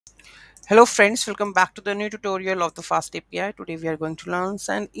Hello friends, welcome back to the new tutorial of the FastAPI. Today we are going to learn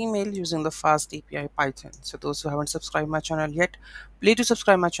send email using the FastAPI Python. So those who haven't subscribed my channel yet, please do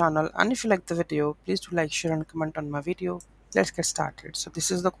subscribe my channel, and if you like the video, please do like, share and comment on my video. Let's get started. So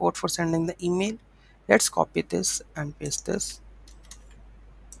this is the code for sending the email. Let's copy this and paste this.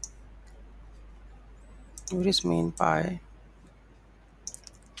 Where is main py?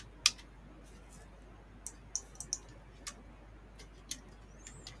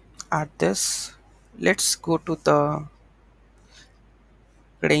 Add this. Let's go to the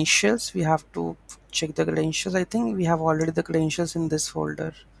credentials. We have to check the credentials. I think we have already the credentials in this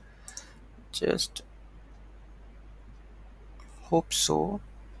folder. Just hope so.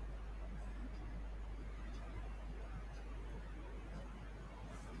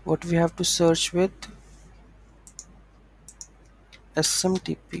 What we have to search with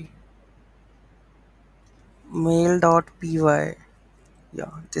smtp mail.py. Yeah,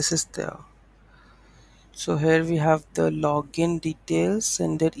 this is there. So here we have the login details,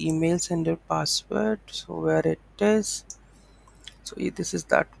 sender email, sender password. So where it is, so this is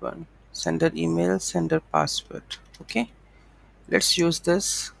that one, sender email, sender password. Okay, let's use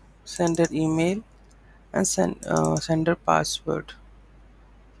this sender email and sender password.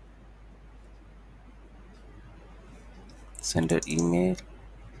 Sender email,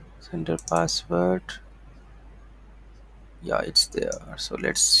 sender password. Yeah, it's there. So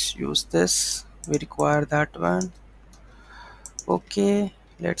let's use this. We require that one. Okay,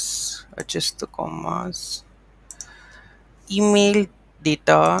 let's adjust the commas. Email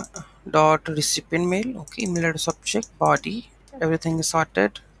data dot recipient mail. Okay, email data subject body. Everything is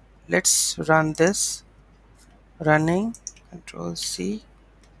sorted. Let's run this. Running. Control C.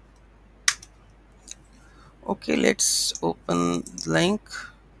 Okay, let's open link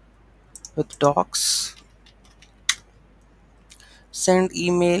with docs. Send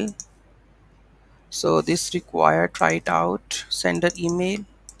email. So this required. Try it out. Sender email.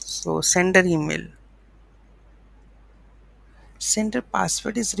 So sender email. Sender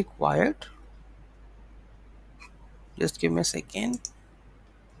password is required. Just give me a second.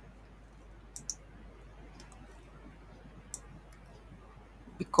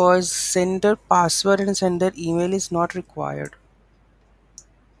 Because sender password and sender email is not required.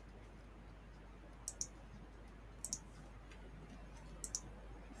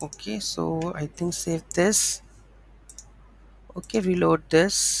 Okay, so I think save this. Okay, reload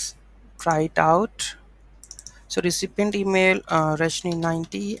this, try it out. So recipient email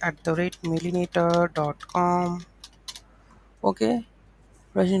rajni90 at the rate mailinator.com. Okay,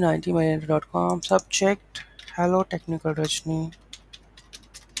 rajni90 mailinator.com. Subject hello technical Rajni,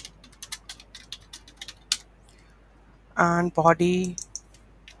 and body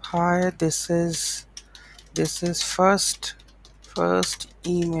hi, this is first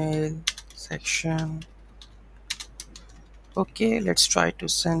email section. Okay, let's try to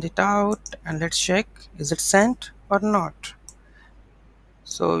send it out and let's check is it sent or not.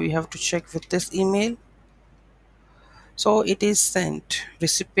 So we have to check with this email. So it is sent.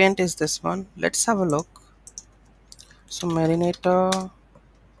 Recipient is this one. Let's have a look. So marinator.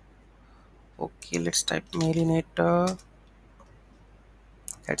 Okay, let's type marinator.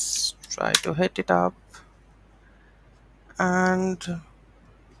 Let's try to hit it up. And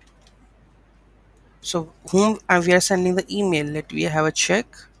so whom we are sending the email. Let we have a check.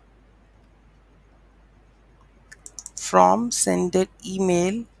 From sender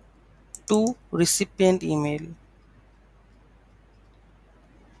email to recipient email.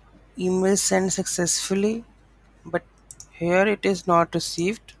 Email sent successfully, but here it is not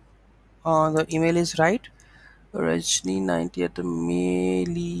received. The email is right. Rajni90 at the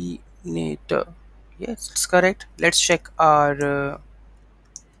mailinator. Yes, it's correct. Let's check our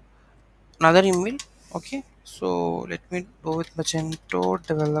another email. Okay, so let me go with Magento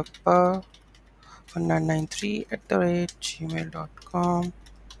developer 1993 at the rate gmail.com.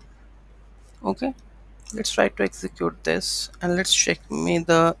 Okay, let's try to execute this and let's check me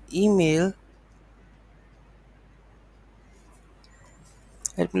the email.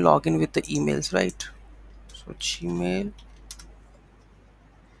 Let me log in with the emails, right? So Gmail,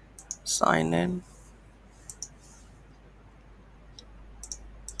 sign in.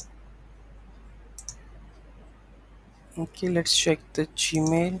 Okay, let's check the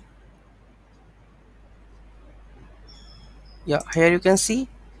Gmail. Yeah, here you can see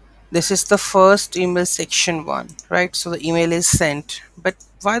this is the first email section one, right? So the email is sent, but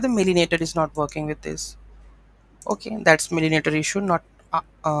why the mailinator is not working with this? Okay, that's mailinator issue, not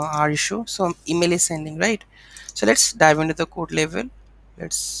our issue. So email is sending, right? So let's dive into the code level.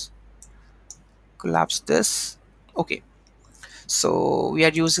 Let's collapse this. Okay, So we are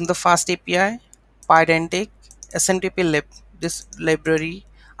using the FastAPI, Pydantic, SMTP lib, this library.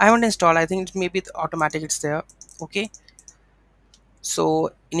 I haven't installed, I think it may be automatic, it's there. Okay,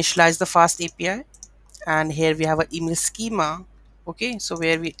 so initialize the FastAPI, and here we have an email schema. Okay, so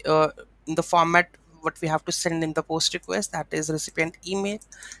where we in the format what we have to send in the post request, that is recipient email,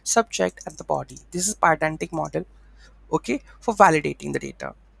 subject and the body. This is Pydantic model, okay, for validating the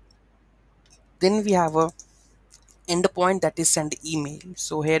data. Then we have a endpoint, that is send email.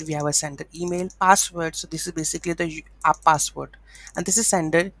 So here we have a sender email password. So this is basically the app password, and this is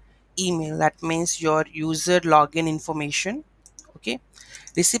sender email. That means your user login information. Okay,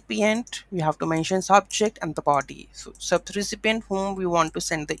 recipient, we have to mention subject and the body. So subrecipient whom we want to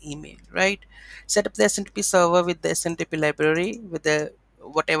send the email, right? Set up the SMTP server with the SMTP library with the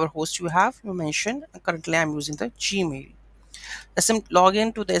whatever host you have, you mention. Currently I'm using the Gmail. Log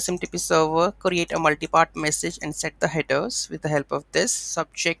in to the SMTP server, create a multi-part message and set the headers with the help of this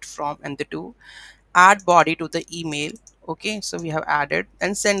subject, from and the to. Add body to the email. Okay, so we have added,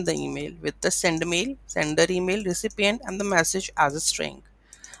 and send the email with the send mail, sender email, recipient and the message as a string,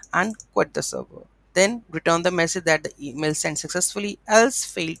 and quit the server. Then return the message that the email sent successfully, else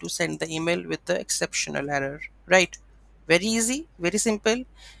fail to send the email with the exceptional error. Right? Very easy, very simple.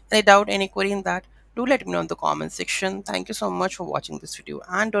 Any doubt, any query in that? Do let me know in the comment section. Thank you so much for watching this video,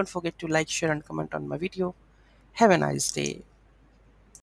 and don't forget to like, share and comment on my video. Have a nice day.